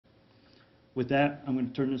With that, I'm going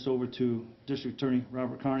to turn this over to District Attorney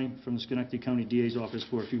Robert Carney from the Schenectady County DA's office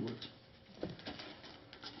for a few words.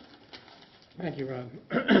 Thank you, Rob.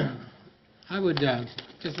 I would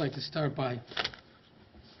just like to start by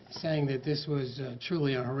saying that this was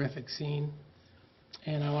truly a horrific scene,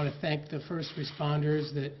 and I want to thank the first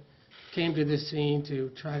responders that came to this scene to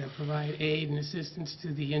try to provide aid and assistance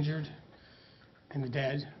to the injured and the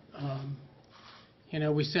dead. You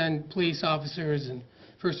know, we send police officers and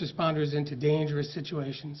first responders into dangerous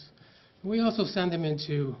situations. We also send them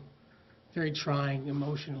into very trying,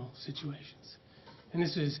 emotional situations. And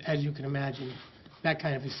this is, as you can imagine, that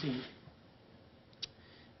kind of a scene.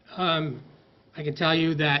 I can tell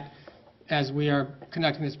you that as we are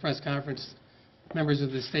conducting this press conference, members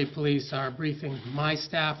of the state police are briefing my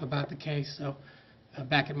staff about the case, so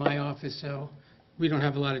back at my office, so we don't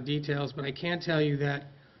have a lot of details, but I can tell you that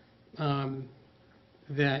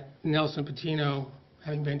that Nelson Patino,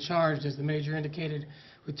 having been charged, as the major indicated,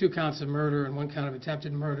 with 2 counts of murder and 1 count of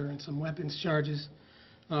attempted murder and some weapons charges,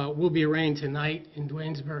 will be arraigned tonight in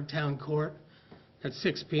Duanesburg Town Court at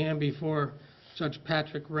 6 p.m. before Judge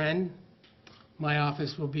Patrick Wren. My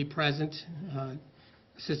office will be present.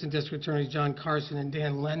 Assistant District Attorneys John Carson and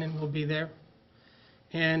Dan Lennon will be there.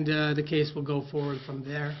 And the case will go forward from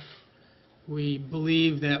there. We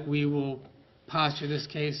believe that we will posture this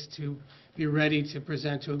case to be ready to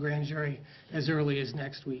present to a grand jury as early as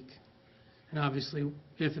next week. And obviously,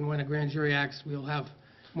 if and when a grand jury acts, we'll have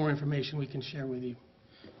more information we can share with you.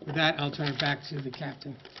 With that, I'll turn it back to the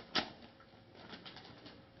captain.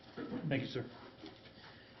 Thank you, sir.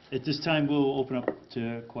 At this time, we'll open up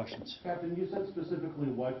to questions. Captain, you said specifically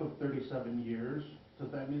wife of 37 years. Does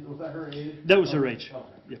that mean, was that her age? That was her age. Okay.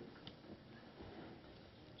 Yep.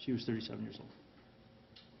 She was 37 years old.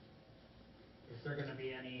 Is there going to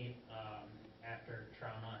be any after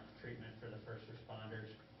trauma treatment for the first responders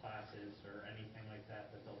classes or anything like that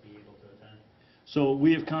that they'll be able to attend? So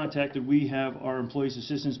we have contacted, we have our Employees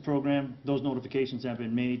Assistance Program. Those notifications have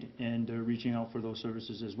been made, and they're reaching out for those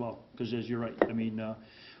services as well. Because as you're right, I mean,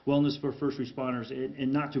 wellness for first responders,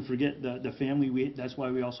 and not to forget the family. That's why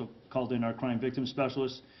we also called in our crime victim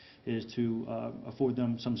specialists, is to afford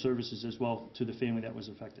them some services as well to the family that was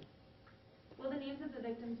affected. Will the names of the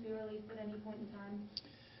victims be released at any point in time?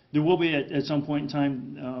 There will be at some point in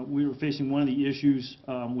time. We were facing one of the issues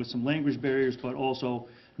with some language barriers, but also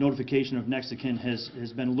notification of next of kin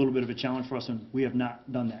has been a little bit of a challenge for us, and we have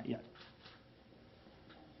not done that yet.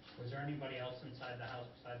 Was there anybody else inside the house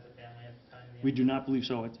besides the family at the time? We do not believe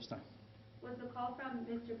so at this time. Was the call from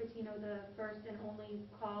Mr. Patino the first and only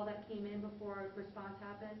call that came in before response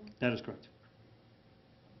happened? That is correct.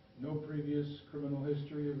 No previous criminal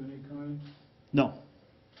history of any kind? No,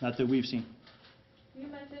 not that we've seen. You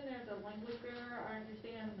mentioned there's a language barrier. I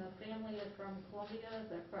understand the family is from Colombia. Is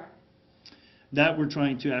that correct? That we're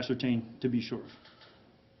trying to ascertain to be sure.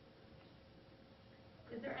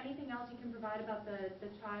 Is there anything else you can provide about the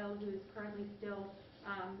child who is currently still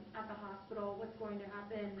at the hospital? What's going to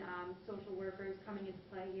happen? Social workers coming into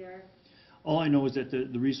play here? All I know is that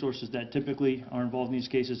the resources that typically are involved in these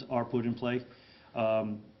cases are put in play,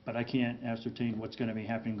 but I can't ascertain what's going to be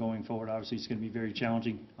happening going forward. Obviously, it's going to be very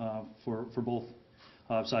challenging for both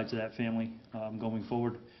sides of that family going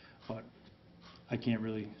forward, but I can't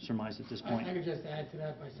really surmise at this point. I could just add to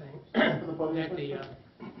that by saying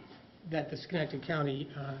that the Schenectady County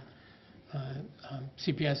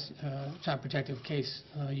CPS Child Protective Case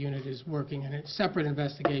Unit is working in a separate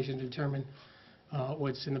investigation to determine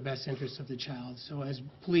what's in the best interest of the child. So as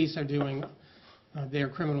police are doing their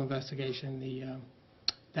criminal investigation,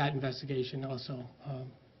 that investigation also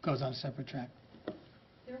goes on a separate track.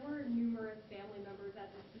 There were numerous family members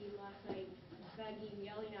at the scene last night begging,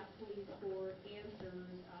 yelling at police for answers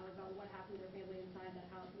about what happened to their family inside that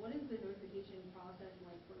house. What is the notification process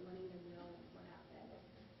like for letting them know what happened?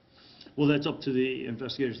 Well, that's up to the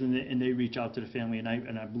investigators, and they reach out to the family, and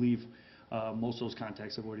I believe most of those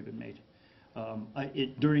contacts have already been made.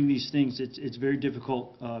 During these things, it's very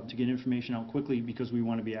difficult to get information out quickly because we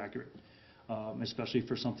want to be accurate, especially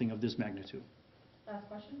for something of this magnitude. Last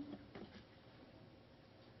question.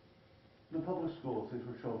 The public schools, these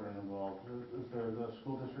were children involved. Is there the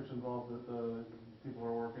school districts involved that the people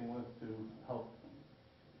are working with to help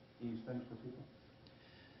ease things for people?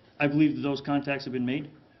 I believe that those contacts have been made,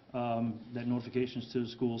 that notifications to the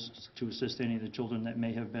schools to assist any of the children that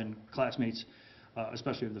may have been classmates,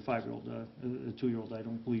 especially of the 5-year-old. The 2-year-old, I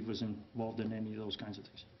don't believe, was involved in any of those kinds of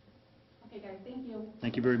things. Okay, guys, thank you.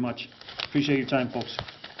 Thank you very much. Appreciate your time, folks.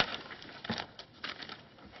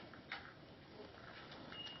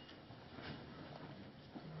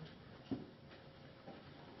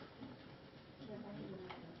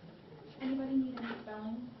 Anybody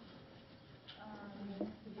yelling?